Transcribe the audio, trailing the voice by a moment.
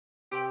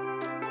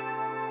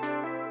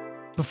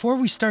Before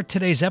we start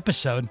today's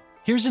episode,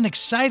 here's an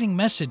exciting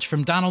message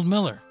from Donald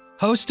Miller,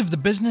 host of the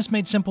Business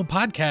Made Simple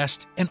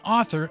podcast and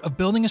author of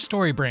Building a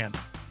Story Brand.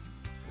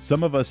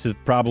 Some of us have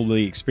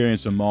probably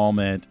experienced a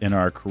moment in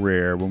our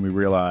career when we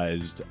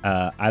realized,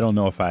 I don't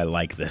know if I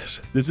like this.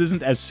 This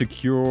isn't as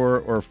secure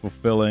or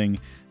fulfilling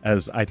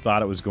as I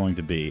thought it was going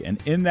to be.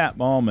 And in that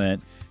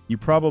moment, you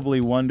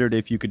probably wondered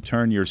if you could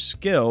turn your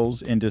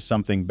skills into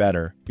something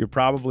better. You're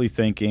probably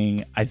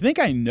thinking, I think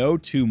I know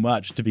too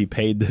much to be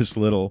paid this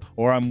little,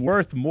 or I'm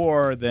worth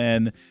more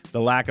than the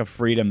lack of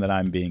freedom that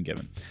I'm being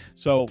given.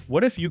 So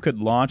what if you could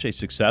launch a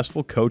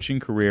successful coaching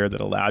career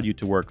that allowed you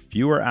to work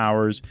fewer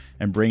hours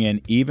and bring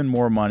in even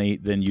more money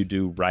than you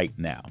do right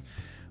now?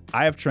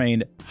 I have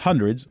trained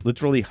hundreds,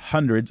 literally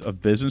hundreds of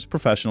business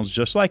professionals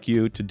just like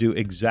you to do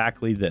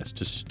exactly this,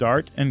 to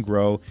start and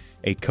grow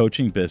a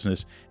coaching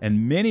business.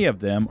 And many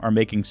of them are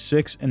making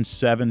 6 and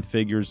 7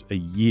 figures a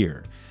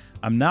year.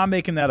 I'm not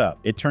making that up.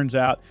 It turns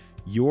out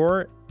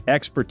your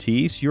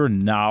expertise, your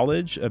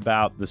knowledge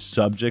about the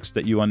subjects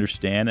that you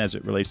understand as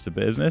it relates to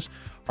business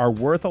are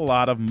worth a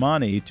lot of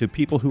money to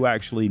people who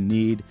actually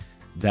need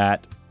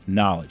that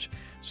knowledge.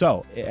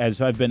 So as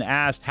I've been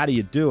asked, how do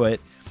you do it?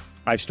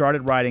 I've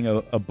started writing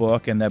a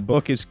book, and that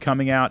book is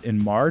coming out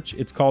in March.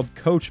 It's called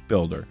Coach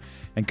Builder.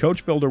 And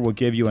Coach Builder will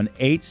give you an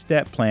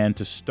 8-step plan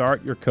to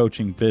start your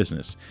coaching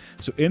business.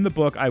 So in the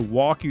book, I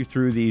walk you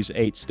through these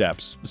 8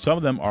 steps. Some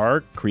of them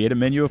are create a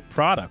menu of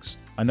products.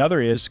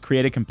 Another is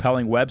create a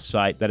compelling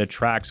website that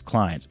attracts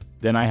clients.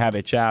 Then I have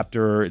a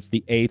chapter, it's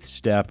the 8th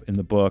step in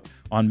the book,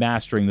 on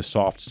mastering the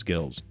soft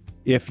skills.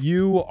 If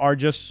you are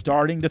just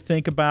starting to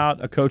think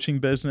about a coaching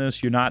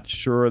business, you're not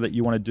sure that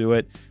you want to do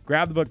it,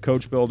 grab the book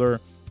Coach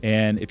Builder.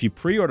 And if you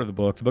pre-order the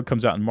book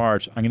comes out in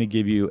March, I'm going to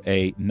give you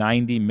a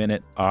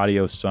 90-minute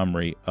audio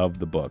summary of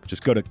the book.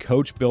 Just go to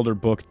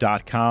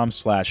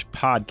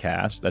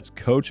coachbuilderbook.com/podcast. That's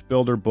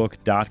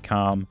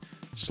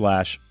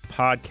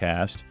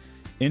coachbuilderbook.com/podcast.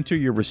 Enter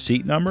your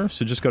receipt number.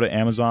 So just go to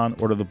Amazon,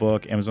 order the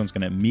book. Amazon's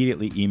going to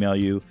immediately email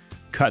you.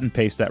 Cut and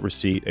paste that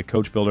receipt at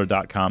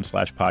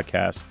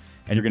coachbuilder.com/podcast.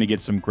 And you're going to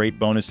get some great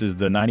bonuses,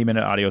 the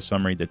 90-minute audio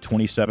summary, the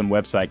 27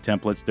 website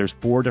templates. There's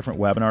 4 different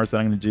webinars that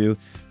I'm going to do.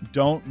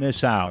 Don't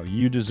miss out.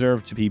 You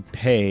deserve to be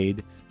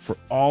paid for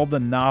all the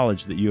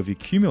knowledge that you have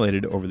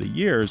accumulated over the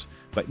years,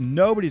 but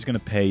nobody's going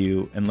to pay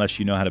you unless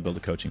you know how to build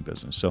a coaching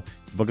business. So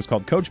the book is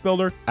called Coach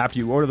Builder. After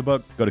you order the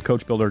book, go to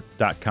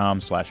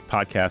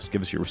coachbuilder.com/podcast,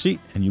 give us your receipt,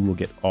 and you will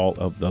get all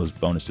of those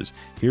bonuses.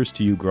 Here's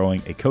to you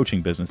growing a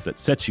coaching business that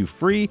sets you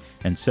free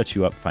and sets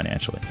you up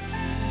financially.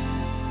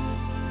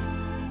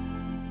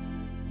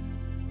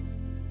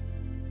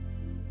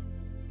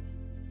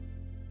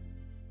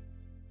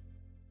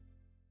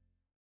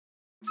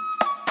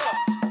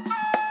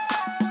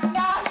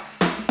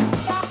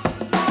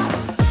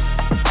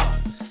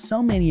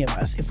 So many of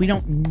us, if we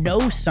don't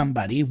know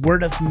somebody,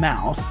 word of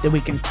mouth, that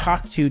we can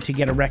talk to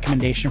get a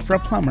recommendation for a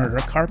plumber or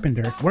a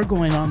carpenter, we're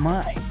going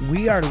online.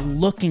 We are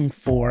looking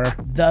for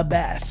the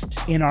best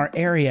in our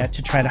area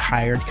to try to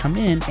hire to come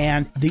in.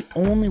 And the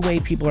only way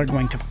people are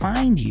going to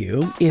find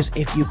you is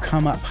if you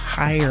come up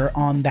higher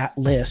on that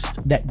list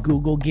that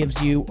Google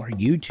gives you or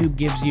YouTube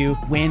gives you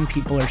when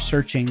people are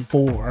searching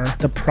for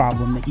the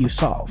problem that you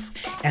solve.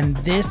 And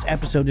this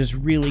episode is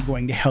really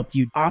going to help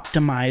you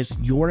optimize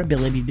your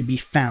ability to be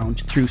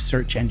found through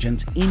search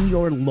engines in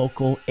your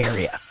local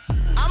area.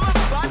 I'm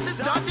about to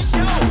start the show.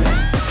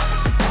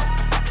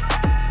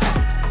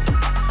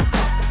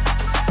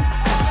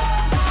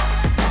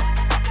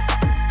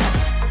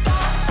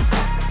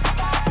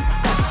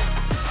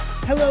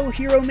 Hello,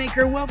 Hero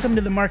Maker. Welcome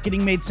to the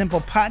Marketing Made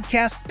Simple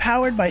podcast,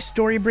 powered by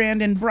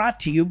StoryBrand and brought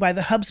to you by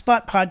the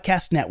HubSpot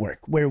Podcast Network,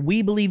 where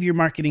we believe your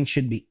marketing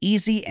should be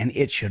easy and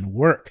it should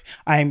work.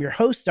 I am your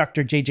host,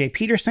 Dr. JJ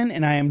Peterson,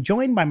 and I am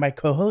joined by my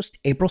co-host,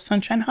 April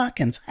Sunshine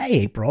Hawkins. Hi,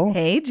 April.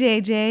 Hey,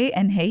 JJ,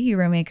 and hey,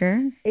 Hero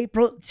Maker.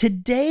 April,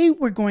 today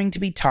we're going to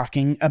be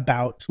talking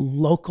about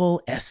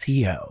local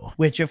SEO,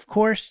 which of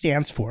course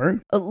stands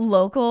for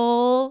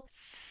Local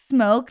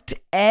smoked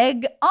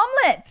egg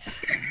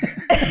omelet.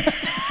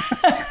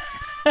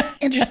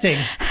 Interesting.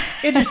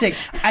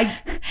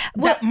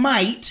 That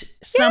might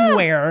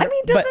somewhere. I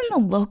mean, doesn't the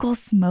local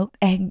smoked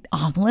egg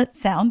omelet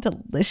sound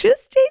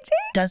delicious, JJ?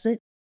 Does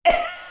it?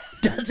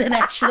 Does it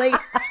actually?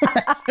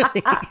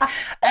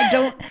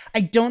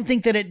 I don't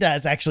think that it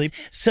does actually.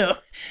 So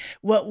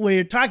what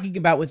we're talking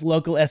about with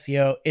local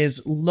SEO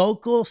is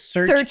local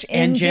search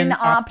engine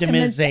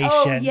optimization.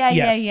 Oh,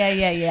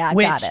 yeah. I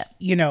got it.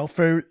 You know,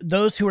 for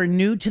those who are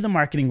new to the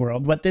marketing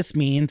world, what this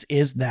means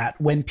is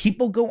that when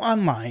people go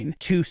online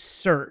to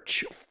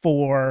search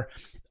for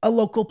a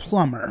local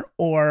plumber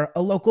or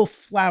a local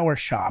flower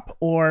shop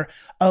or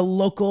a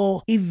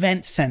local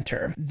event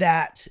center,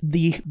 that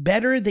the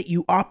better that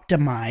you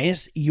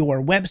optimize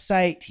your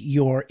website,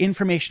 your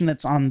information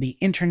that's on the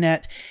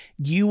internet,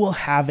 you will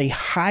have a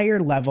higher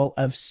level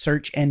of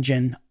search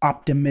engine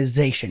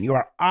optimization. You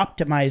are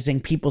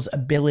optimizing people's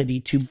ability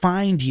to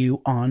find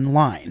you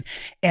online.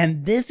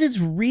 And this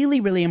is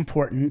really, really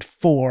important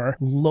for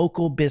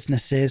local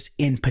businesses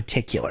in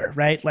particular,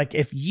 right? Like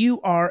if you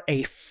are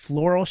a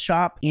floral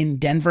shop in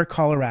Denver,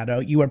 Colorado,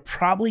 you are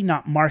probably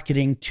not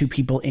marketing to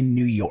people in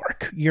New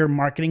York. You're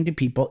marketing to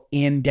people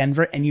in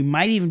Denver, and you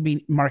might even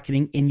be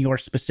marketing in your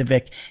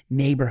specific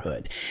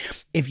neighborhood.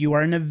 If you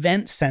are an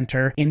event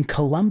center in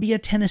Columbia,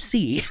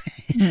 Tennessee,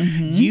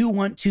 you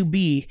want to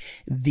be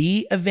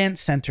the event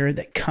center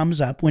that comes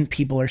up when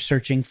people are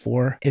searching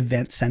for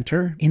event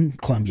center in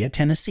Columbia,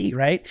 Tennessee,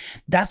 right?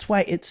 That's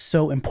why it's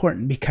so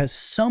important, because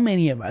so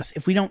many of us,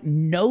 if we don't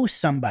know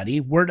somebody,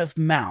 word of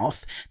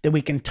mouth, that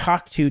we can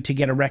talk to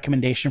get a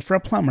recommendation for a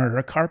plumber or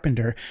a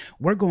carpenter,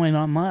 we're going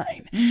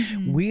online.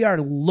 We are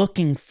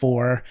looking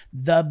for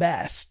the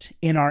best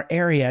in our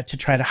area to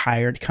try to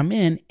hire to come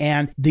in.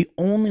 And the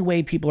only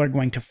way people are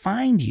going to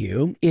find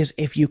you is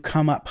if you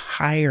come up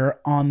higher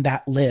on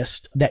that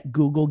list that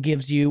Google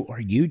gives you or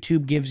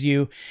YouTube gives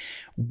you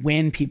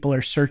when people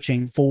are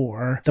searching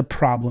for the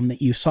problem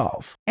that you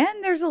solve. And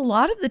there's a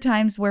lot of the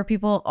times where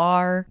people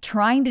are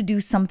trying to do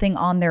something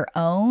on their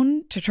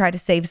own to try to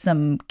save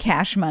some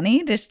cash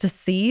money, just to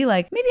see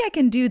like, maybe I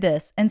can do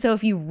this. And so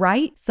if you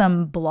write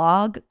some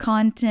blog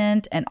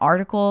content and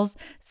articles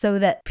so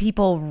that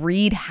people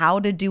read how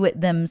to do it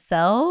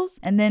themselves,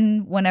 and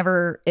then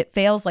whenever it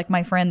fails, like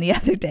my friend the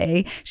other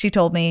day, she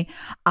told me,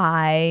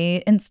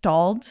 I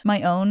installed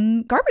my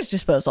own garbage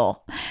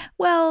disposal.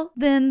 Well,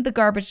 then the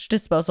garbage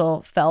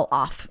disposal fell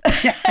off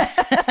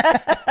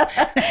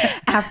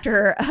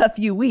after a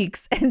few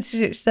weeks. And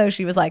so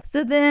she was like,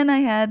 so then I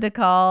had to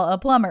call a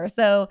plumber.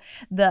 So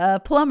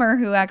the plumber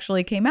who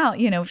actually came out,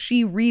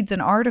 she reads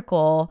an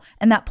article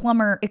and that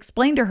plumber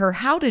explained to her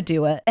how to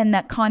do it, and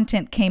that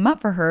content came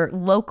up for her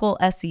local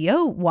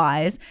SEO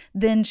wise,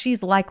 then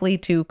she's likely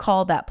to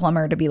call that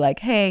plumber to be like,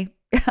 hey,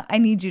 I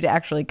need you to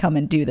actually come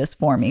and do this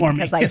for me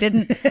because I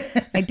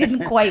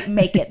didn't quite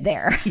make it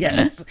there.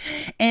 Yes.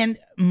 And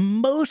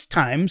most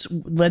times,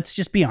 let's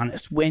just be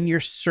honest, when you're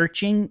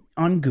searching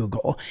on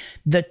Google,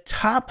 the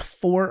top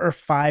 4 or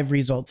 5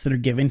 results that are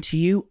given to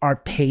you are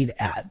paid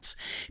ads.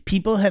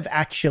 People have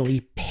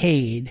actually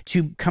paid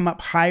to come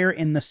up higher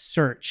in the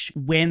search.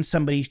 When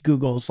somebody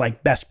Googles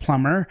like best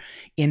plumber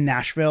in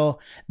Nashville,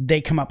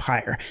 they come up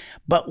higher.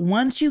 But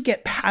once you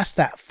get past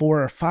that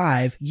 4 or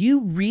 5,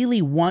 you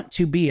really want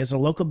to be, as a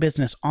local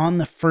business, on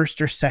the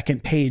first or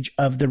second page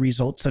of the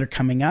results that are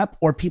coming up,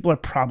 or people are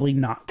probably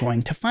not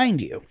going to find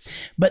you.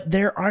 But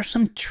there are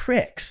some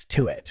tricks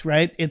to it,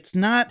 right? It's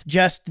not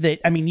just that,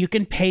 you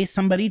can pay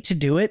somebody to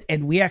do it.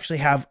 And we actually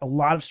have a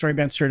lot of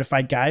StoryBrand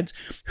certified guides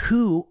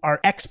who are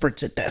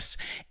experts at this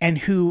and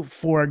who,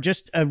 for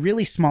just a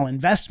really small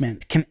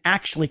investment, can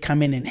actually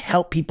come in and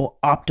help people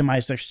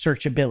optimize their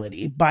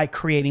searchability by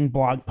creating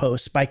blog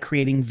posts, by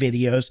creating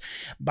videos,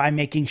 by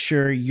making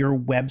sure your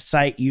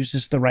website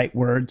uses the right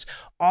words.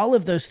 All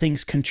of those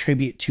things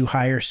contribute to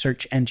higher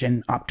search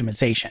engine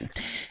optimization.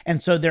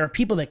 And so there are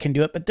people that can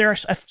do it, but there are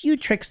a few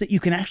tricks that you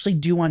can actually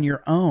do on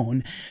your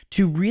own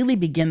to really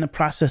begin the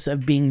process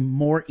of being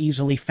more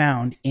easily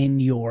found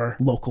in your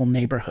local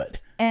neighborhood.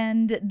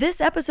 And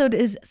this episode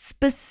is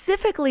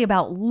specifically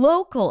about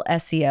local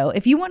SEO.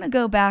 If you want to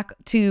go back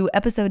to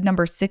episode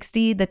number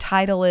 60, the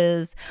title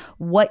is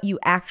What You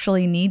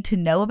Actually Need to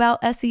Know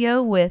About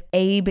SEO with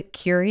Abe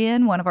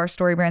Kurian, one of our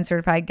StoryBrand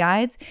certified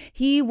guides.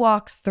 He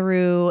walks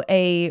through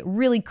a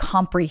really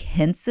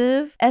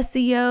comprehensive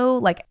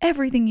SEO, like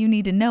everything you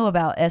need to know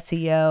about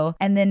SEO.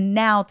 And then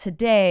now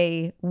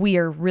today, we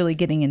are really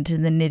getting into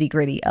the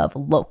nitty-gritty of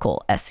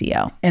local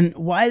SEO. And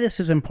why this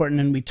is important,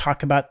 and we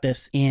talk about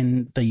this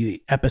in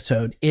the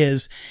episode,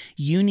 is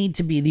you need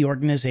to be the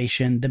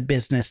organization, the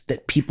business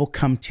that people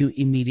come to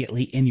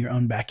immediately in your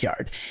own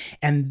backyard.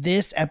 And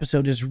this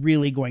episode is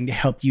really going to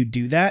help you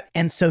do that.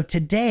 And so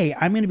today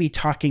I'm going to be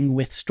talking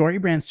with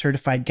StoryBrand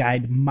certified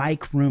guide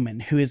Mike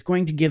Ruman, who is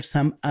going to give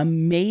some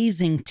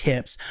amazing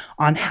tips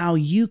on how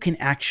you can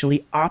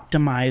actually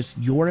optimize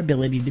your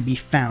ability to be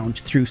found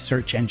through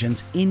search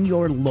engines in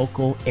your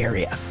local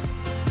area.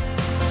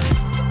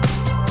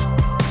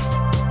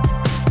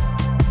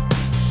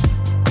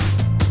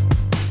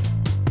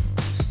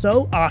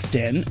 So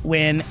often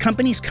when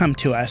companies come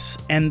to us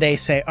and they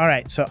say, all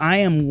right, so I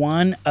am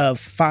one of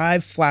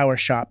 5 flower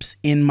shops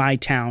in my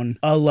town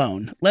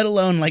alone, let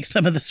alone like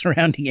some of the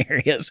surrounding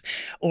areas,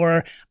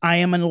 or I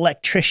am an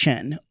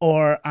electrician,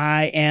 or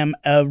I am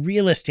a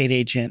real estate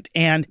agent.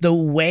 And the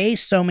way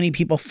so many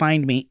people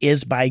find me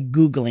is by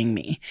Googling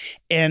me.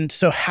 And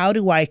so how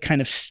do I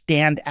kind of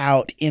stand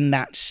out in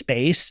that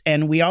space?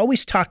 And we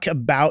always talk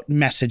about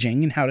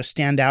messaging and how to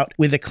stand out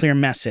with a clear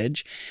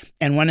message.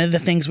 And one of the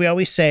things we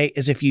always say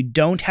is if if you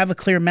don't have a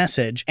clear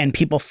message and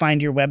people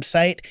find your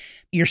website,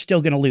 you're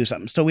still going to lose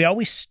them. So we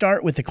always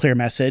start with a clear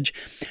message,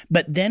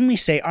 but then we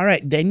say, all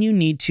right, then you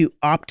need to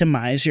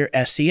optimize your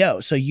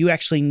SEO. So you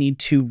actually need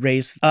to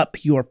raise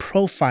up your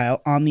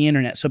profile on the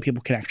internet so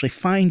people can actually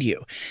find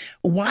you.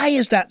 Why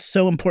is that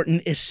so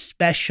important,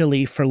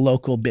 especially for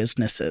local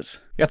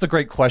businesses? That's a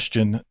great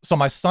question. So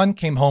my son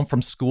came home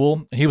from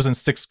school. He was in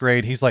 6th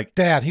grade. He's like,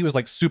 Dad, he was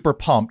like super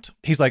pumped.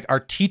 He's like,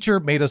 our teacher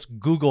made us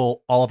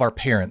Google all of our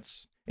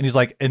parents. And he's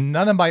like, and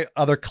none of my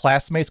other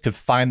classmates could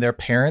find their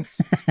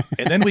parents.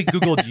 And then we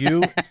Googled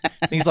you.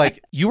 And he's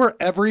like, you were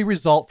every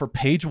result for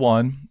page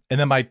 1. And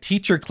then my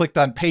teacher clicked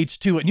on page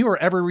 2 and you were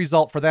every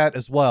result for that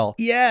as well.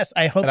 Yes.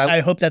 I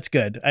hope that's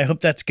good. I hope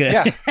that's good.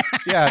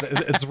 Yeah,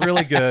 it's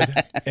really good.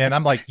 And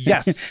I'm like,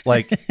 yes.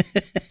 Like,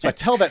 so I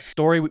tell that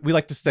story. We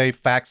like to say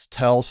facts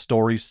tell,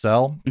 stories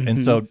sell. Mm-hmm. And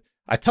so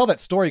I tell that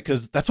story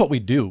because that's what we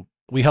do.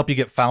 We help you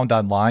get found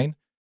online.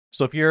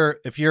 So if you're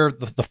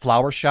the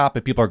flower shop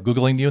and people are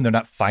Googling you and they're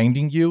not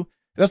finding you,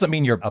 it doesn't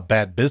mean you're a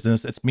bad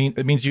business. It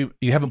means you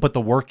haven't put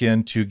the work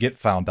in to get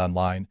found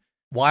online.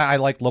 Why I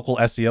like local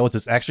SEO is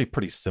it's actually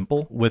pretty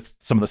simple with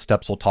some of the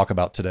steps we'll talk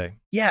about today.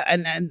 Yeah,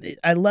 and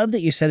I love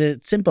that you said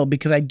it's simple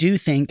because I do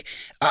think,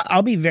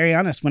 I'll be very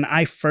honest, when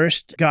I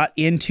first got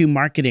into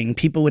marketing,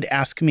 people would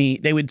ask me,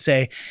 they would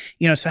say,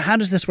 so how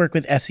does this work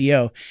with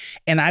SEO?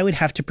 And I would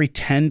have to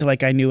pretend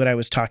like I knew what I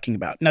was talking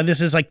about. Now,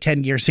 this is like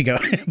 10 years ago,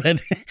 but,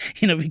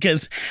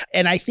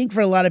 and I think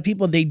for a lot of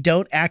people, they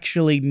don't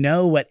actually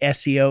know what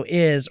SEO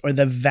is or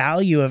the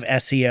value of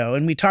SEO.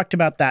 And we talked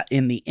about that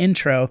in the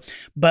intro,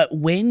 but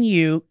when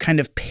you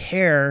kind of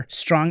pair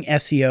strong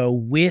SEO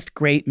with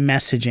great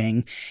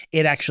messaging,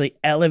 it actually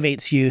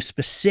elevates you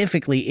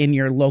specifically in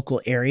your local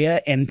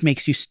area and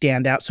makes you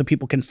stand out so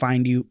people can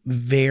find you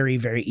very,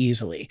 very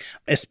easily,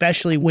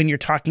 especially when you're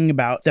talking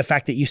about the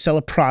fact that you sell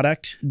a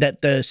product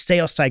that the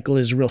sales cycle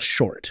is real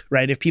short,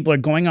 right? If people are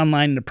going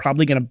online and they're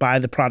probably going to buy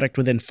the product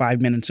within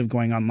 5 minutes of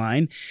going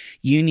online,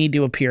 you need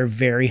to appear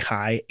very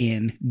high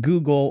in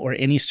Google or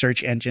any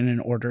search engine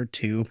in order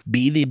to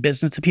be the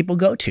business that people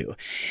go to.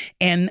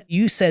 And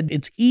you said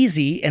it's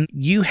easy, and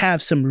you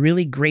have some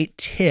really great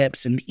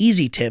tips and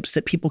easy tips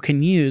that people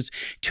can use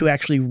to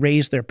actually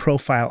raise their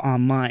profile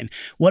online.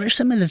 What are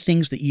some of the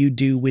things that you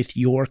do with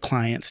your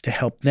clients to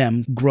help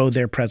them grow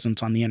their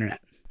presence on the internet?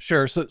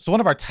 Sure. So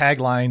one of our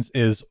taglines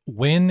is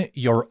win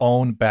your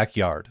own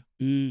backyard.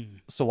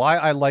 So why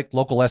I like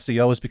local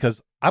SEO is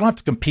because I don't have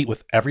to compete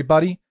with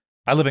everybody.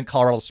 I live in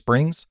Colorado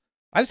Springs.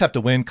 I just have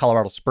to win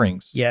Colorado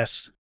Springs.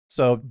 Yes.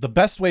 So the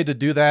best way to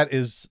do that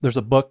is there's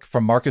a book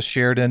from Marcus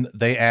Sheridan.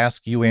 They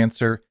ask, you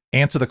answer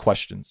the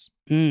questions.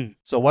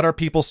 So what are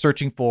people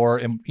searching for?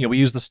 And we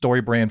use the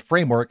StoryBrand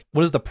framework.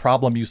 What is the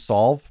problem you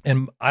solve?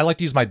 And I like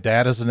to use my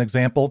dad as an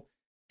example.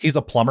 He's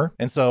a plumber.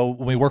 And so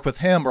when we work with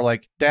him, we're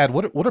like, Dad,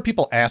 what are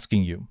people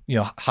asking you?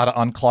 How to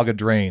unclog a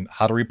drain,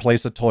 how to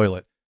replace a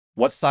toilet,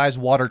 what size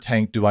water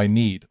tank do I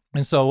need?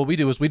 And so what we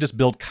do is we just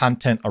build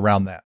content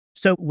around that.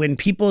 So when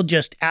people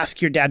just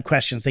ask your dad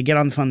questions, they get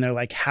on the phone, they're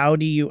like, how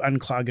do you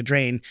unclog a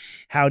drain?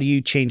 How do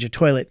you change a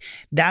toilet?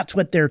 That's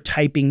what they're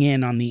typing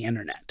in on the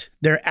internet.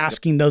 They're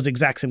asking those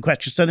exact same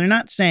questions. So they're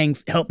not saying,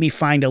 help me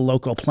find a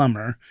local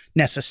plumber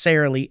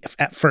necessarily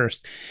at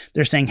first.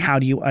 They're saying, how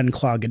do you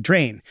unclog a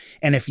drain?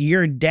 And if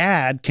your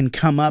dad can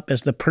come up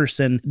as the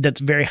person that's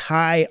very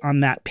high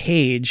on that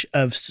page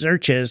of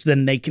searches,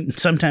 then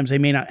sometimes they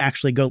may not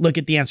actually go look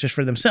at the answers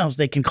for themselves.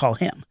 They can call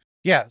him.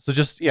 Yeah. So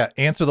just,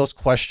 answer those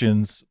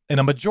questions. And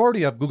a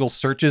majority of Google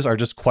searches are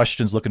just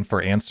questions looking for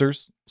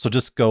answers. So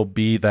just go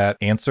be that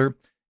answer.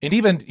 And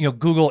even,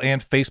 Google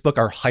and Facebook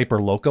are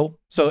hyper local.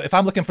 So if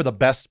I'm looking for the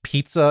best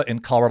pizza in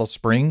Colorado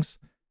Springs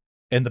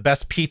and the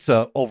best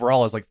pizza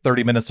overall is like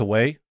 30 minutes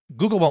away,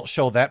 Google won't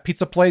show that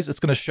pizza place. It's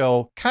going to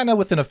show kind of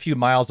within a few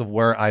miles of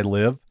where I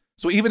live.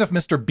 So even if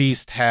Mr.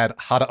 Beast had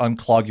how to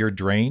unclog your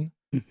drain,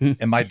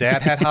 and my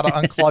dad had how to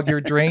unclog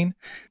your drain,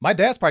 my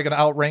dad's probably going to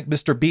outrank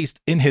Mr.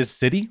 Beast in his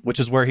city, which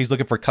is where he's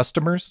looking for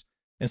customers.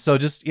 And so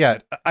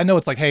I know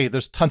it's like, hey,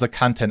 there's tons of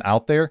content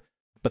out there,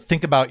 but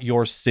think about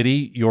your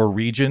city, your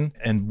region,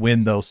 and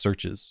win those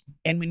searches.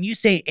 And when you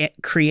say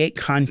create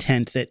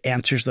content that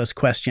answers those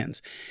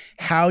questions,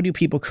 how do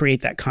people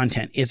create that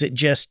content? Is it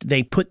just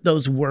they put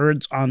those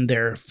words on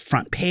their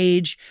front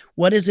page?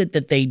 What is it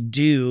that they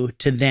do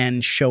to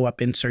then show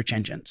up in search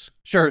engines?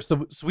 Sure.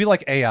 So we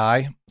like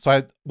AI.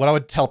 So what I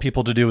would tell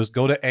people to do is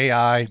go to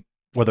AI,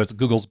 whether it's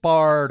Google's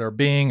Bard or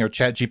Bing or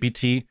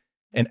ChatGPT,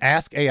 and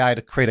ask AI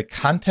to create a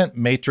content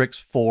matrix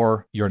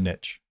for your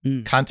niche,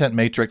 content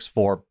matrix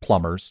for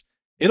plumbers.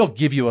 It'll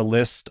give you a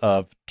list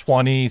of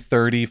 20,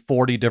 30,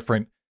 40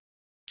 different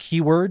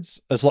keywords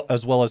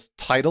as well as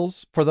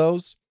titles for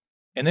those.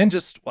 And then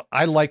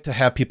I like to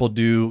have people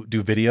do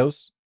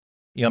videos.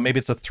 Maybe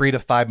it's a 3 to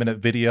 5 minute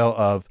video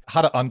of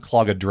how to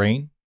unclog a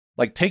drain.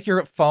 Like take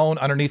your phone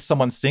underneath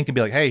someone's sink and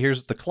be like, hey,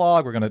 here's the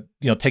clog. We're going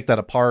to, take that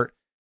apart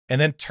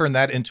and then turn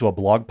that into a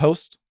blog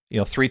post.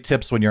 3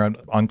 tips when you're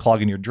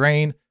unclogging your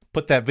drain.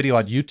 Put that video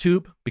on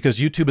YouTube because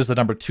YouTube is the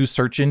number 2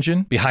 search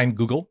engine behind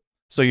Google.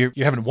 So you're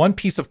having one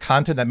piece of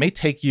content that may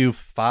take you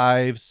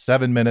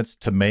 5-7 minutes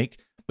to make,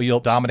 but you'll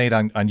dominate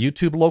on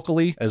YouTube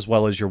locally as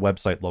well as your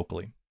website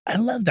locally. I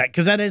love that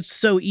because that is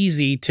so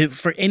easy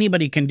for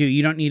anybody can do.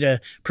 You don't need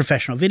a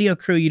professional video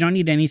crew. You don't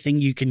need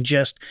anything. You can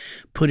just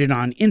put it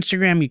on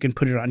Instagram. You can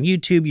put it on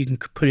YouTube. You can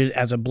put it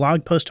as a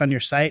blog post on your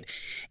site.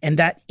 And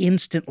that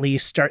instantly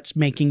starts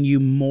making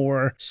you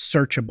more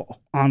searchable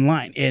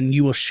online and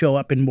you will show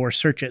up in more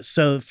searches.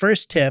 So the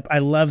first tip, I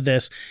love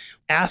this.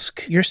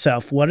 Ask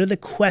yourself, what are the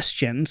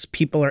questions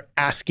people are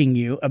asking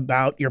you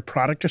about your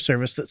product or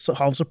service that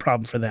solves a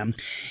problem for them?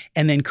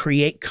 And then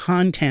create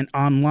content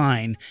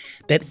online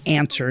that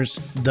answers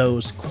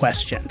those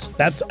questions.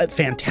 That's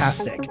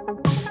fantastic.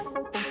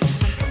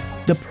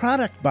 The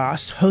Product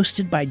Boss,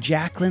 hosted by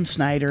Jacqueline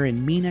Snyder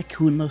and Mina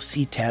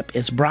Kunlo-Sitep,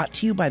 is brought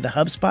to you by the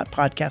HubSpot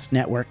Podcast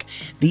Network,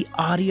 the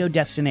audio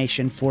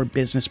destination for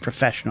business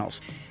professionals.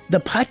 The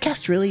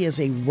podcast really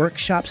is a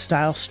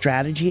workshop-style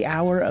strategy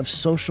hour of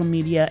social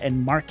media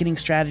and marketing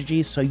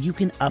strategies so you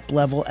can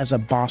up-level as a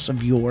boss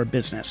of your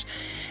business.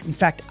 In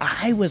fact,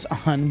 I was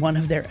on one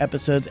of their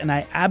episodes and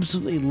I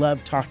absolutely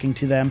loved talking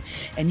to them.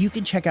 And you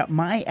can check out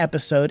my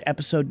episode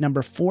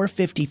number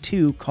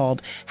 452,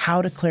 called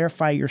How to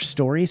Clarify Your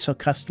Story So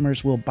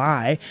Customers Will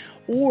Buy.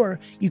 Or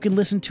you can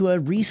listen to a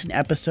recent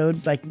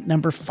episode like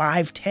number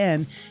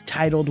 510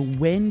 titled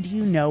When Do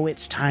You Know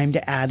It's Time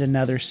to Add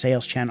Another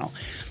Sales Channel?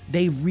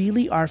 They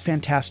really are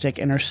fantastic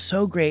and are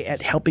so great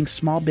at helping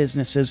small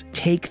businesses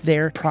take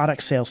their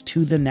product sales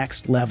to the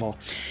next level.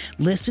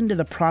 Listen to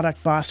The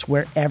Product Boss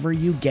wherever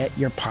you get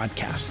your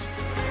podcasts.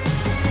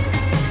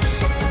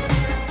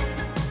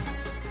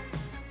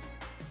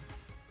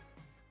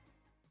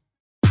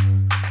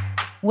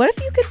 What if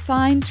you could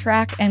find,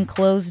 track, and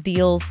close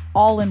deals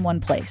all in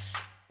one place?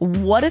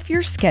 What if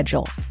your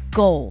schedule,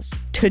 goals,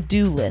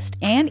 to-do list,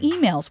 and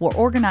emails were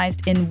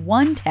organized in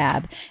one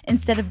tab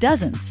instead of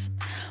dozens?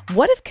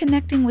 What if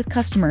connecting with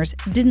customers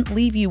didn't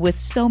leave you with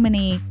so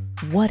many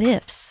what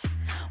ifs?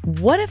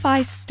 What if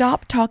I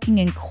stopped talking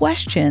in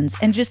questions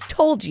and just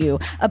told you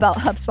about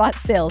HubSpot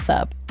Sales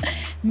Hub?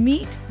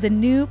 Meet the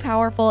new,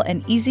 powerful,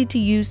 and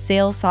easy-to-use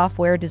sales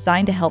software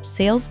designed to help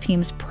sales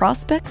teams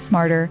prospect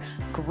smarter,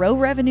 grow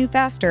revenue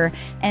faster,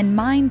 and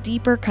mine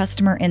deeper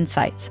customer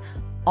insights,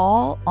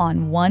 all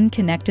on one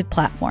connected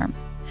platform.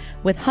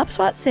 With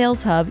HubSpot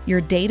Sales Hub,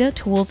 your data,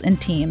 tools, and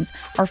teams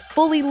are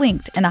fully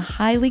linked in a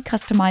highly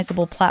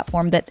customizable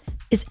platform that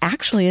is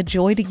actually a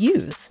joy to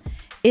use.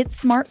 It's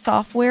smart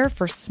software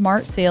for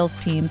smart sales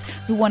teams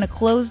who want to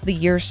close the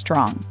year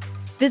strong.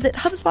 Visit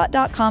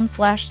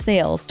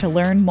HubSpot.com/sales to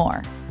learn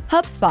more.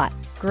 HubSpot,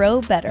 grow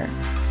better.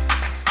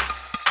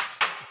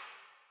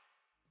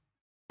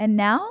 And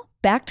now,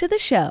 back to the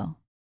show.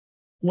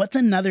 What's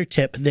another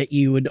tip that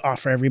you would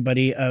offer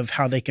everybody of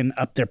how they can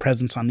up their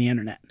presence on the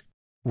internet?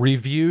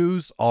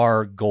 Reviews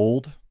are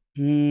gold.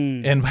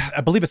 And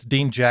I believe it's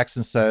Dean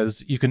Jackson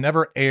says, you can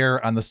never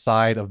err on the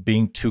side of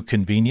being too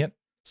convenient.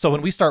 So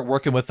when we start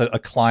working with a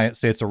client,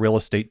 say it's a real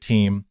estate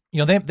team,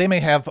 they may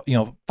have,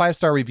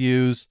 5-star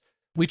reviews.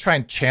 We try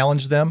and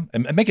challenge them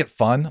and make it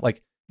fun.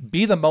 Like,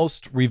 be the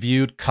most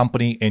reviewed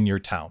company in your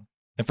town.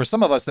 And for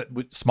some of us,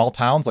 small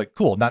towns, like,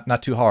 cool,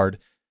 not too hard.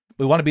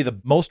 We want to be the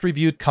most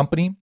reviewed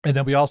company. And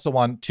then we also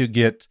want to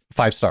get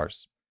 5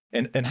 stars.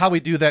 And how we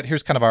do that,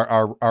 here's kind of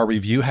our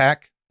review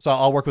hack. So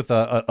I'll work with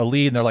a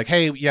lead and they're like,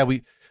 hey, yeah,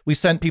 we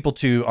send people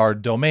to our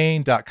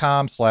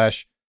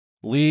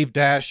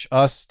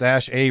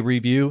domain.com/leave-us-a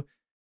review.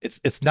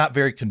 It's not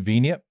very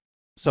convenient.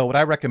 So what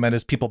I recommend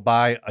is people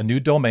buy a new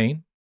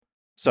domain.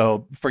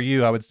 So for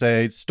you, I would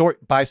say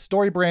buy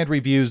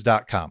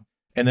storybrandreviews.com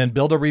and then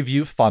build a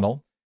review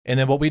funnel. And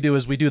then what we do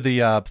is we do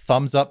the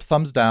thumbs up,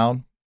 thumbs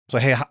down. So,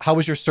 hey, how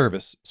was your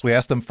service? So we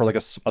ask them for like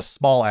a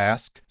small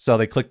ask. So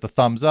they click the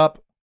thumbs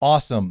up.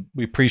 Awesome.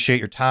 We appreciate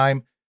your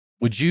time.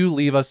 Would you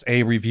leave us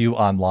a review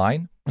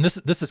online? And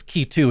this is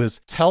key too,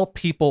 is tell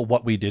people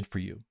what we did for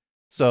you.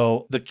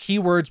 So the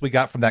keywords we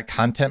got from that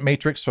content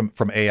matrix from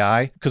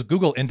AI, because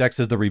Google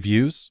indexes the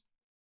reviews.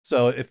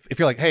 So if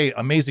you're like, hey,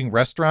 amazing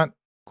restaurant,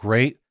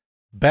 great.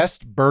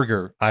 Best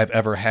burger I've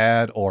ever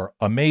had, or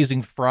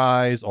amazing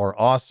fries, or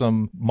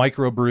awesome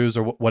microbrews,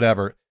 or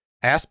whatever.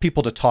 Ask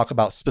people to talk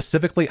about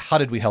specifically, how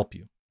did we help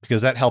you?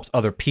 Because that helps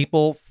other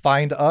people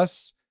find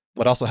us,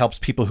 but also helps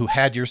people who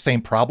had your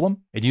same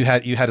problem and you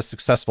had a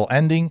successful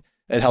ending.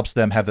 It helps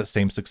them have that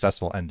same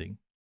successful ending.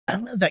 I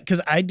love that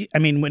because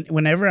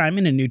whenever I'm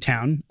in a new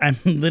town, I'm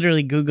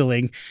literally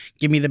Googling,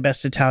 give me the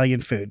best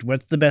Italian food.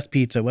 What's the best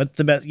pizza? What's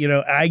the best,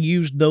 I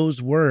use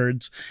those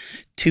words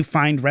to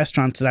find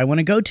restaurants that I want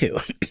to go to.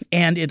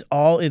 And it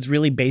all is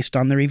really based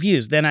on the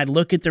reviews. Then I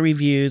look at the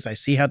reviews, I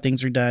see how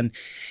things are done,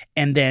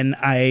 and then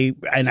I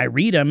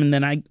read them, and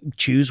then I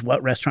choose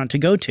what restaurant to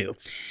go to.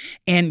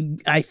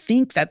 And I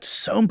think that's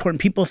so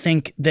important. People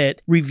think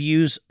that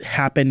reviews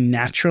happen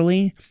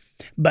naturally.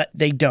 but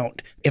they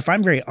don't. If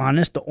I'm very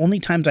honest, the only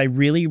times I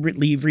really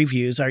leave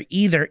reviews are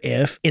either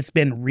if it's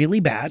been really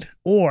bad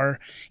or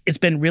it's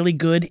been really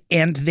good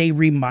and they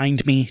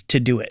remind me to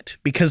do it.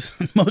 Because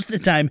most of the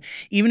time,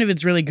 even if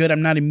it's really good,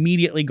 I'm not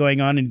immediately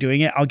going on and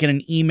doing it. I'll get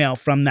an email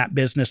from that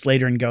business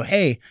later and go,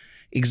 hey,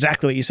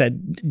 exactly what you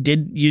said.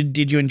 Did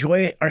you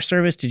enjoy our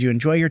service? Did you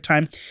enjoy your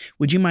time?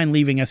 Would you mind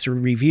leaving us a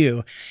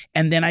review?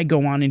 And then I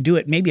go on and do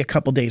it maybe a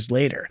couple days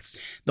later.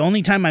 The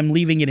only time I'm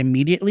leaving it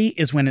immediately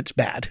is when it's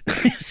bad.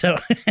 So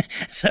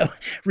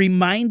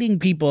reminding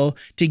people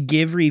to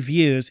give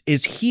reviews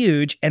is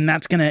huge, and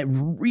that's going to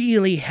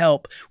really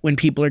help when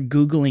people are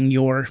Googling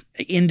your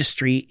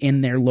industry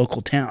in their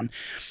local town.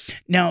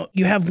 Now,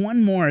 you have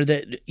one more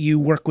that you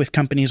work with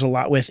companies a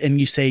lot with, and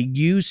you say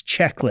use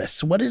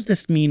checklists. What does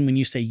this mean when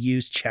you say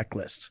use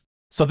checklists?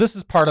 So this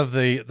is part of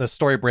the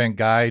StoryBrand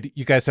guide.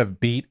 You guys have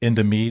beat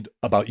into me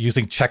about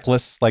using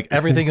checklists. Like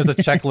everything is a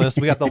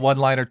checklist. We got the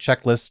one-liner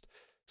checklist.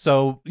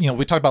 So,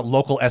 we talked about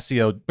local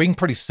SEO being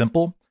pretty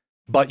simple,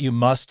 but you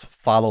must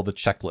follow the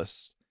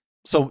checklist.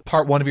 So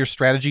part one of your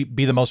strategy,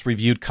 be the most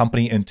reviewed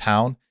company in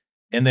town.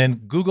 And then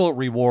Google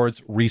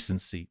rewards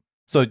recency.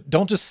 So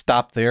don't just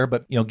stop there,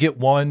 but get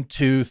 1,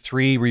 2,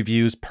 3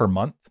 reviews per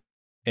month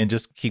and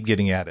just keep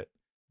getting at it.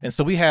 And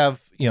so we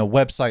have,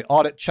 website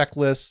audit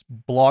checklists,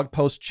 blog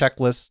post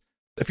checklists.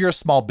 If you're a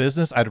small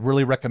business, I'd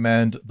really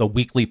recommend the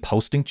weekly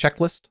posting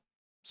checklist.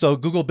 So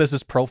Google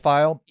Business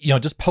Profile,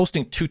 just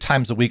posting 2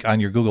 times a week on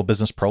your Google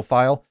Business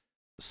Profile,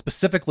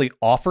 specifically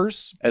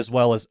offers as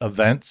well as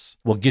events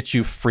will get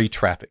you free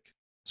traffic.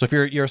 So if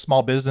you're a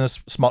small business,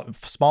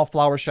 small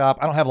flower shop,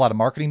 I don't have a lot of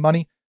marketing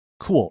money,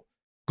 cool.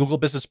 Google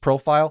Business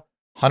Profile,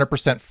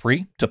 100%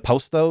 free to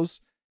post those,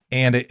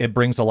 and it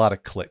brings a lot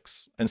of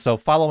clicks. And so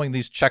following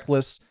these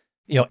checklists,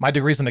 my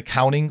degree's in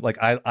accounting, like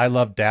I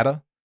love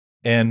data,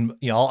 and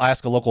I'll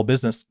ask a local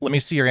business, let me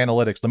see your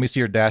analytics, let me see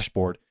your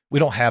dashboard. We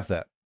don't have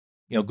that.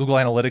 Google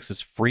Analytics is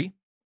free,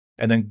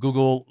 and then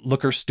Google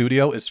Looker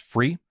Studio is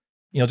free.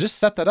 Just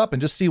set that up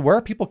and just see where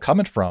are people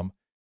coming from.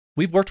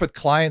 We've worked with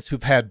clients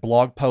who've had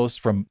blog posts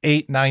from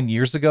 8-9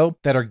 years ago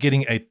that are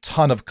getting a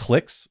ton of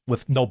clicks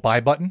with no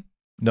buy button,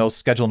 no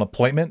schedule an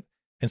appointment.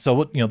 And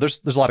so,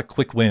 there's a lot of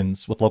quick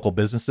wins with local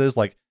businesses.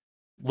 Like,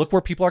 look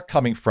where people are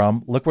coming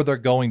from, look where they're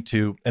going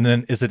to, and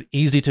then is it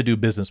easy to do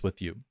business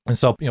with you? And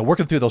so,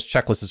 working through those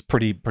checklists is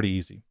pretty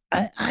easy.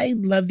 I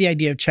love the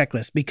idea of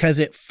checklists because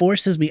it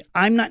forces me.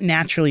 I'm not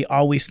naturally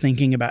always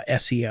thinking about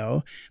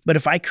SEO, but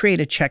if I create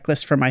a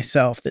checklist for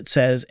myself that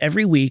says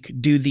every week,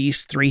 do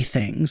these 3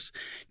 things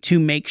to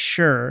make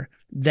sure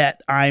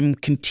that I'm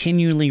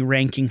continually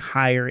ranking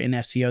higher in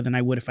SEO than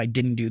I would if I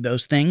didn't do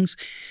those things,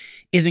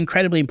 is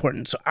incredibly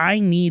important. So I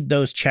need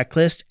those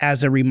checklists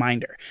as a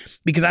reminder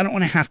because I don't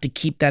want to have to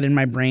keep that in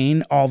my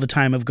brain all the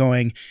time of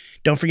going,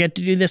 don't forget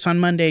to do this on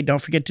Monday.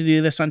 Don't forget to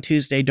do this on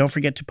Tuesday. Don't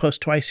forget to post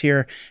twice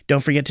here.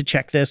 Don't forget to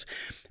check this.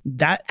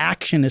 That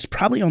action is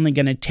probably only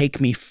going to take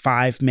me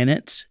 5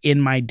 minutes in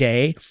my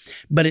day,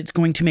 but it's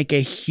going to make a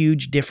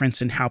huge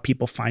difference in how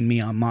people find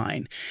me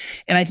online.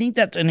 And I think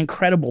that's an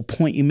incredible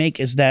point you make,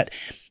 is that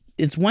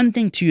it's one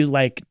thing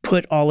to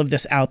put all of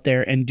this out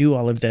there and do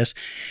all of this,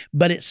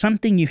 but it's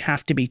something you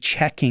have to be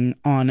checking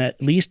on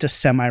at least a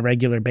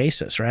semi-regular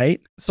basis, right?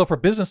 So for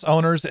business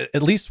owners,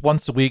 at least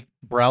once a week,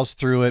 browse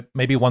through it,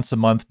 maybe once a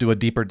month, do a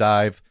deeper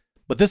dive.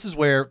 But this is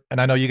where, and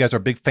I know you guys are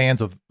big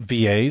fans of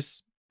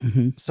VAs.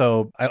 Mm-hmm.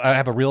 So I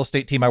have a real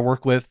estate team I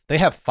work with. They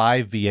have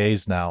 5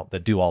 VAs now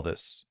that do all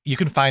this. You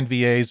can find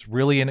VAs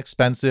really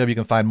inexpensive. You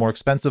can find more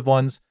expensive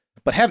ones,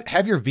 but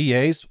have your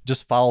VAs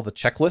just follow the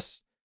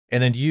checklists.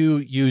 And then you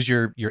use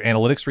your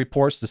analytics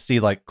reports to see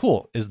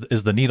cool, is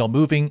the needle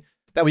moving?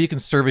 That way you can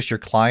service your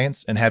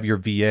clients and have your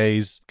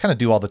VAs kind of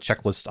do all the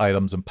checklist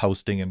items and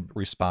posting and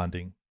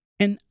responding.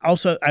 And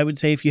also, I would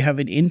say if you have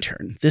an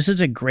intern, this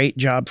is a great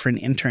job for an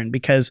intern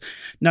because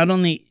not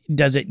only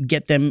does it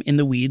get them in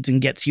the weeds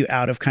and gets you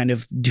out of kind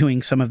of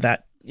doing some of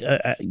that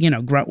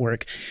grunt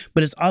work,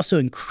 but it's also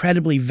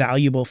incredibly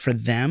valuable for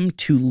them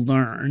to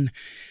learn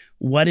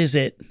what is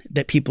it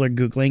that people are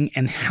Googling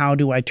and how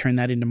do I turn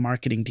that into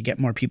marketing to get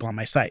more people on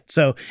my site?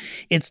 So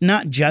it's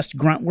not just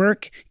grunt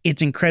work.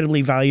 It's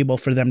incredibly valuable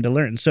for them to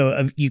learn. So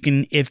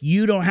if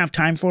you don't have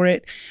time for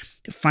it,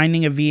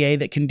 finding a VA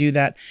that can do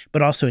that,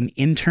 but also an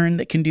intern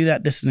that can do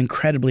that, this is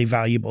incredibly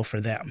valuable for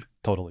them.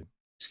 Totally.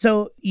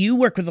 So you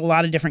work with a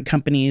lot of different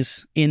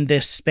companies in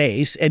this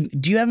space. And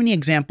do you have any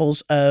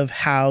examples of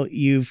how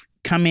you've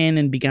come in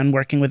and begun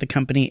working with a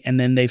company and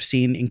then they've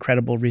seen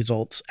incredible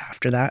results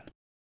after that?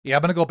 Yeah,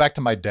 I'm going to go back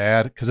to my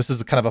dad because this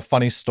is kind of a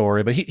funny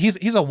story, but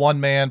he's a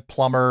one-man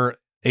plumber,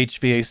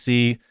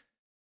 HVAC.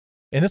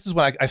 And this is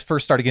when I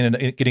first started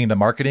getting into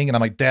marketing. And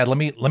I'm like, Dad, let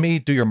me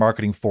do your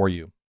marketing for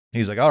you.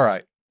 He's like, all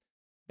right.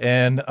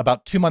 And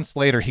about 2 months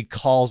later, he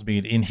calls me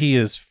and he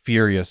is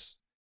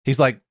furious. He's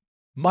like,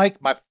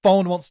 Mike, my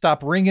phone won't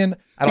stop ringing.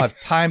 I don't have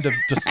time to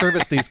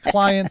service these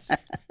clients.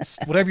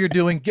 Whatever you're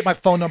doing, get my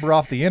phone number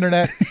off the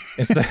internet.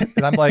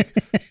 And I'm like,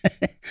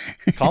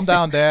 calm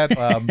down, Dad.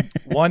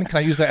 1, can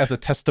I use that as a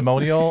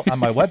testimonial on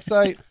my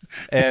website?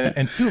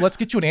 And 2, let's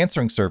get you an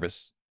answering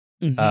service.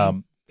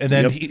 And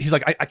then he's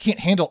like, I can't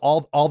handle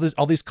all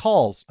these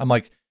calls. I'm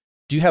like,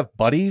 do you have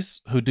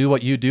buddies who do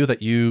what you do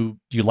that you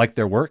like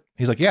their work?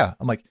 He's like, yeah.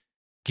 I'm like,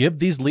 give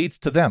these leads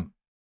to them.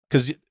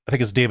 Because I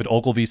think as David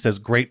Ogilvy says,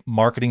 great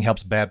marketing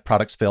helps bad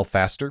products fail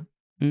faster.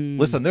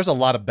 Listen, there's a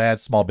lot of bad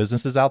small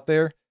businesses out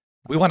there.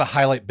 We want to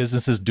highlight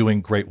businesses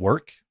doing great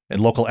work,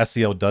 and local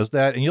SEO does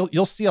that. And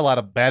you'll see a lot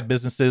of bad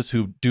businesses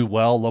who do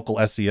well local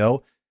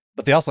SEO,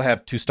 but they also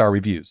have 2-star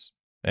reviews.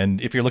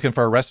 And if you're looking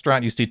for a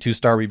restaurant, you see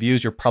 2-star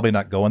reviews, you're probably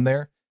not going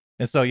there.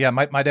 And so, yeah,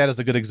 my dad is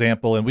a good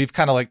example, and we've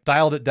kind of like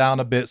dialed it down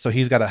a bit. So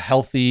he's got a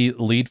healthy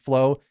lead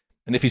flow.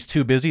 And if he's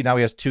too busy, now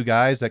he has 2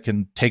 guys that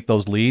can take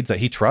those leads that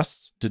he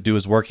trusts to do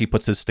his work. He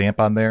puts his stamp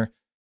on there.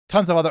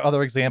 Tons of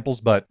other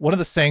examples. But one of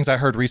the sayings I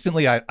heard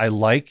recently, I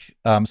like,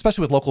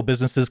 especially with local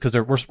businesses, because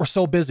we're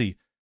so busy,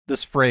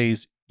 this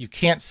phrase, you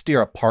can't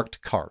steer a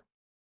parked car.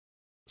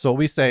 So what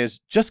we say is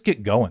just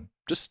get going.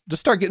 Just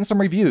start getting some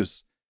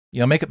reviews.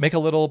 Make a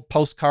little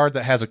postcard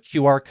that has a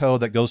QR code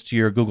that goes to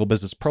your Google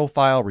Business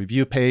Profile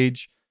review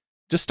page.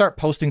 Just start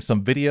posting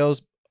some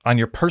videos on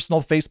your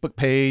personal Facebook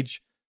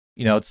page.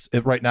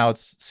 Right now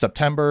it's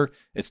September.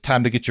 It's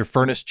time to get your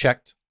furnace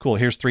checked. Cool.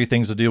 Here's 3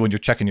 things to do when you're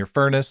checking your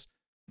furnace.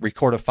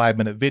 Record a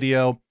 5-minute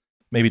video,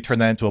 maybe turn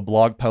that into a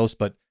blog post,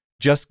 but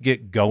just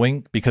get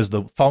going, because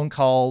the phone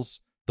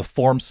calls, the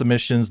form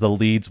submissions, the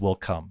leads will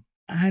come.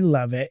 I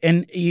love it.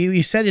 And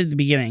you said at the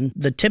beginning,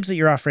 the tips that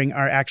you're offering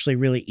are actually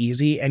really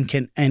easy and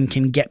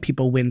can get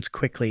people wins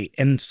quickly.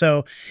 And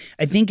so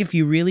I think if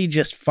you really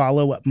just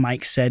follow what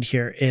Mike said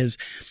here is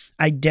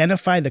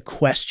identify the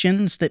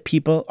questions that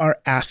people are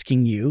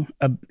asking you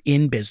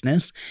in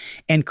business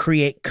and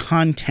create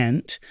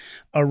content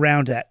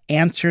around that.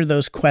 Answer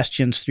those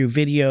questions through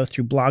video,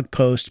 through blog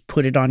posts,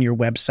 put it on your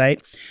website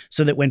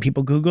so that when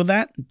people Google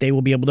that, they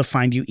will be able to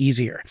find you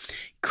easier.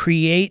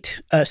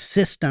 Create a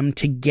system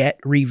to get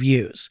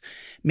reviews.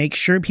 Make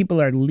sure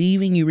people are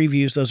leaving you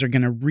reviews. Those are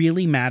going to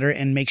really matter,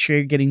 and make sure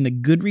you're getting the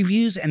good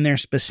reviews and they're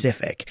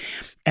specific.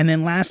 And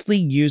then lastly,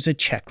 use a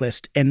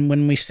checklist. And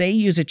when we say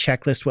use a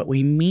checklist, what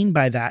we mean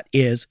by that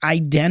is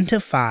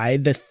identify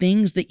the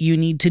things that you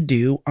need to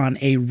do on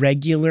a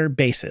regular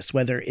basis,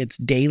 whether it's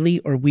daily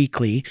or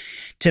weekly,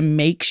 to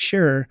make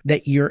sure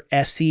that your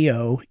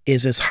SEO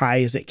is as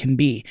high as it can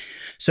be.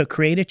 So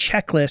create a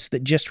checklist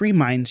that just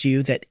reminds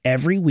you that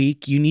every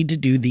week you need to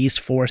do these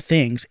 4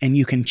 things, and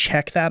you can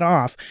check that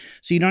off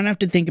so you don't have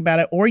to think about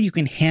it, or you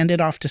can hand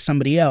it off to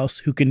somebody else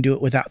who can do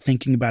it without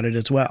thinking about it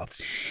as well.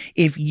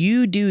 If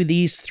you do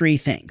these 3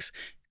 things,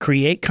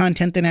 create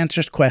content that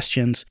answers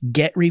questions,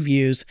 get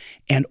reviews,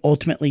 and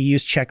ultimately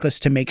use checklists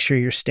to make sure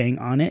you're staying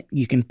on it,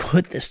 you can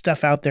put this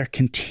stuff out there,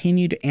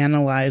 continue to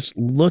analyze,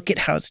 look at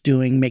how it's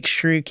doing, make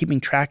sure you're keeping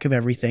track of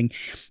everything,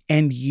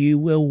 and you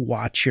will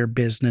watch your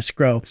business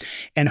grow.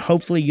 And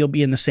hopefully you'll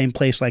be in the same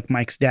place like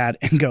Mike's dad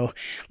and go,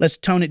 let's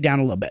tone it down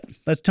a little bit.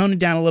 Let's tone it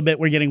down a little bit.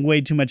 We're getting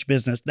way too much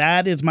business.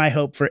 That is my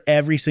hope for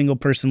every single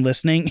person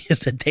listening,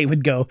 is that they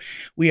would go,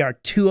 we are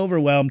too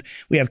overwhelmed.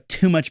 We have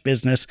too much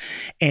business,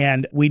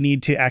 and we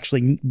need to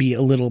actually be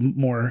a little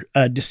more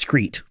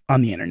discreet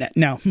on the internet.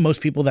 Now,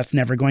 most people, that's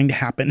never going to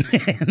happen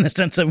in the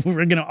sense of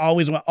we're going to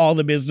always want all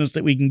the business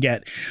that we can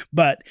get.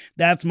 But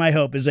that's my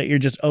hope, is that you're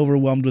just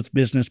overwhelmed with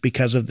business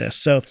because of this.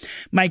 So,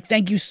 Mike,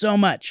 thank you so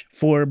much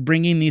for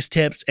bringing these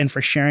tips and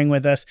for sharing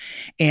with us.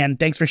 And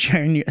thanks for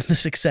sharing the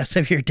success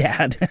of your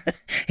dad.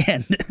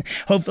 And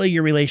hopefully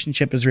your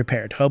relationship is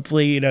repaired.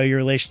 Hopefully, your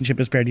relationship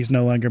is repaired. He's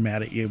no longer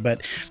mad at you.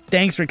 But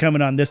thanks for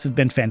coming on. This has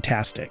been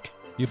fantastic.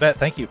 You bet.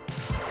 Thank you.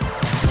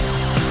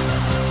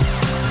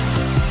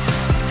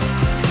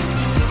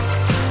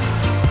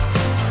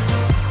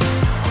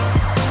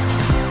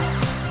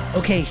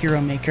 Okay, Hero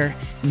Maker,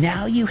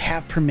 now you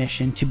have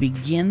permission to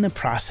begin the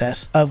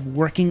process of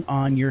working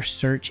on your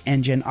search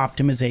engine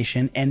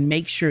optimization and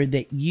make sure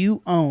that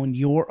you own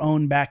your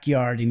own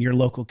backyard in your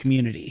local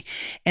community.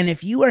 And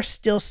if you are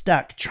still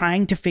stuck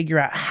trying to figure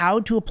out how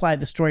to apply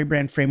the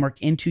StoryBrand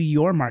framework into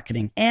your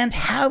marketing and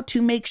how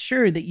to make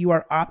sure that you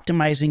are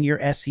optimizing your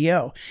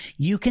SEO,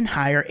 you can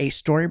hire a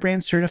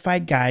StoryBrand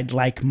certified guide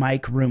like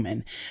Mike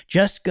Ruman.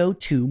 Just go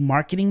to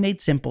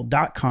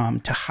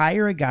marketingmadesimple.com to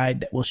hire a guide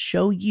that will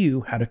show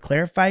you how to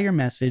clarify your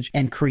message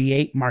and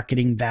create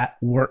marketing that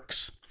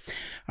works.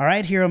 All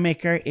right, Hero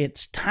Maker,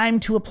 it's time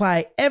to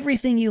apply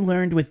everything you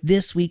learned with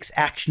this week's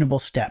actionable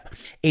step.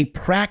 A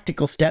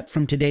practical step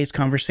from today's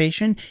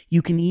conversation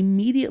you can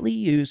immediately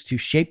use to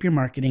shape your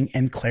marketing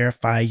and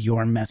clarify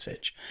your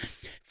message.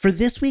 For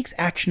this week's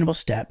actionable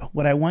step,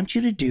 what I want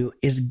you to do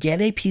is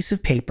get a piece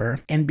of paper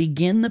and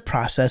begin the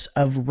process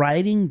of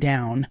writing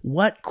down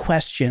what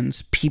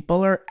questions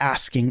people are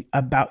asking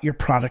about your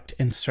product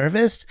and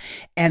service,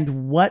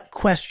 and what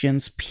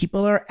questions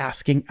people are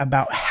asking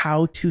about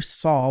how to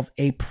solve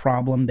a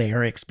problem they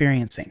are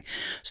experiencing.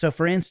 So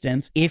for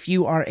instance, if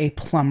you are a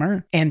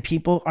plumber and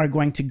people are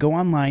going to go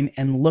online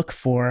and look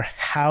for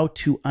how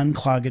to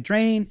unclog a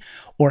drain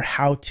or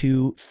how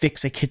to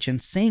fix a kitchen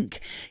sink,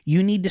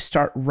 you need to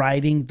start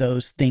writing writing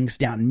those things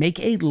down. Make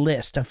a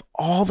list of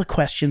all the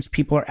questions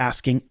people are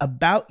asking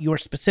about your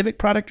specific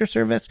product or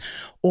service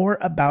or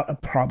about a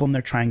problem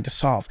they're trying to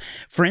solve.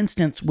 For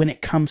instance, when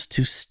it comes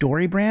to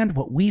StoryBrand,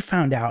 what we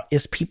found out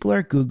is people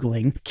are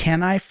Googling,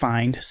 can I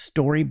find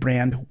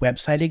StoryBrand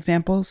website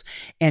examples?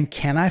 And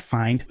can I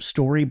find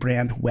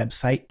StoryBrand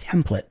website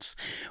templates?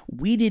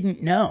 We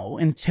didn't know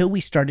until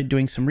we started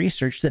doing some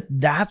research that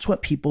that's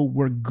what people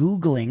were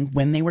Googling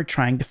when they were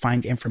trying to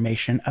find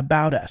information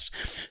about us.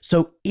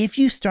 So if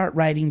you start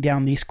writing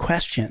down these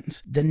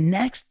questions, the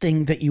next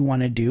thing that you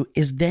want to do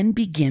is then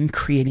begin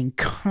creating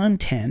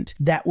content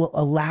that will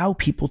allow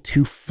people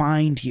to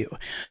find you.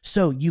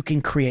 So you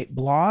can create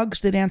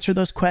blogs that answer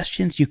those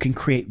questions. You can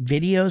create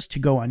videos to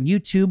go on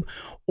YouTube,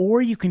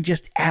 or you can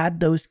just add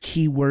those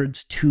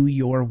keywords to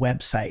your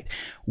website.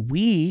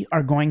 We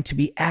are going to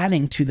be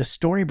adding to the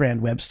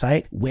StoryBrand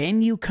website.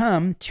 When you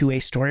come to a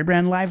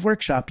StoryBrand live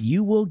workshop,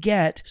 you will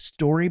get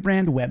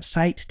StoryBrand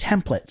website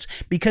templates,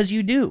 because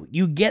you do.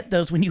 You get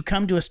those when you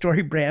come to a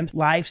StoryBrand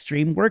live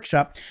stream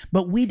workshop,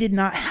 but we did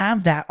not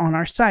have that on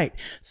our site.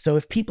 So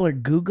if people are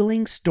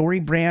Googling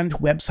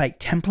StoryBrand website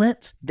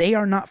templates, they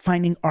are not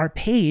finding our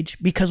page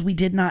because we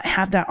did not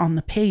have that on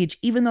the page,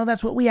 even though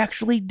that's what we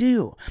actually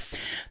do.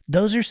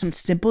 Those are some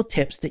simple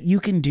tips that you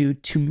can do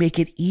to make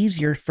it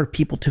easier for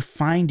people to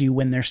find you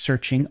when they're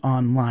searching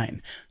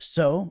online.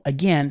 So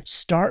again,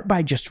 start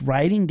by just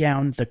writing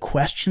down the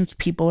questions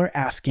people are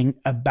asking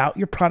about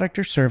your product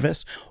or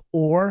service,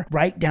 or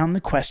write down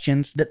the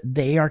questions that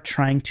they are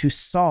trying to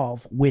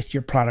solve with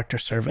your product or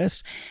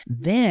service.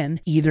 Then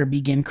either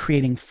begin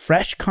creating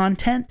fresh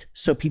content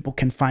so people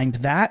can find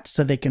that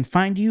so they can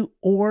find you,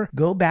 or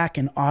go back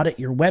and audit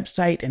your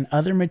website and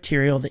other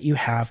material that you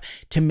have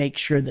to make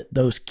sure that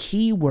those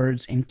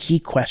keywords and key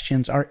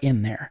questions are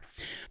in there.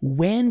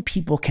 When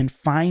people can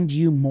find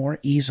you more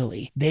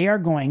easily, they are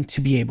going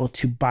to be able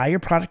to buy your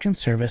product and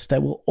service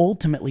that will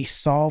ultimately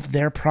solve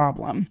their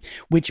problem,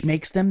 which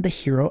makes them the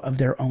hero of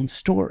their own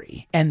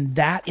story. And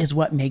that is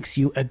what makes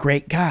you a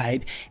great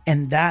guide,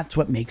 and that's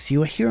what makes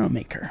you a hero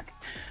maker.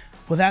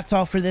 Well, that's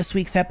all for this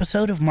week's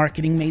episode of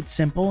Marketing Made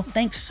Simple.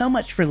 Thanks so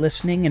much for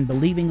listening and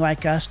believing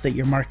like us that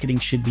your marketing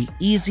should be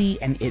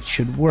easy and it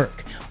should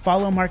work.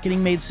 Follow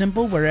Marketing Made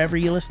Simple wherever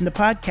you listen to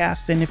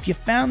podcasts. And if you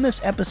found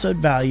this episode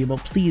valuable,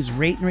 please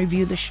rate and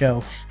review the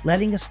show,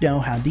 letting us know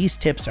how these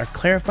tips are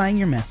clarifying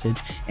your message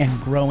and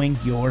growing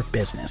your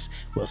business.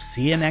 We'll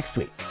see you next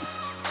week.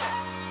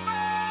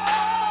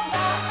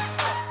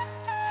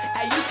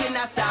 Hey, you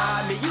cannot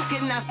stop me, you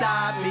cannot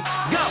stop me.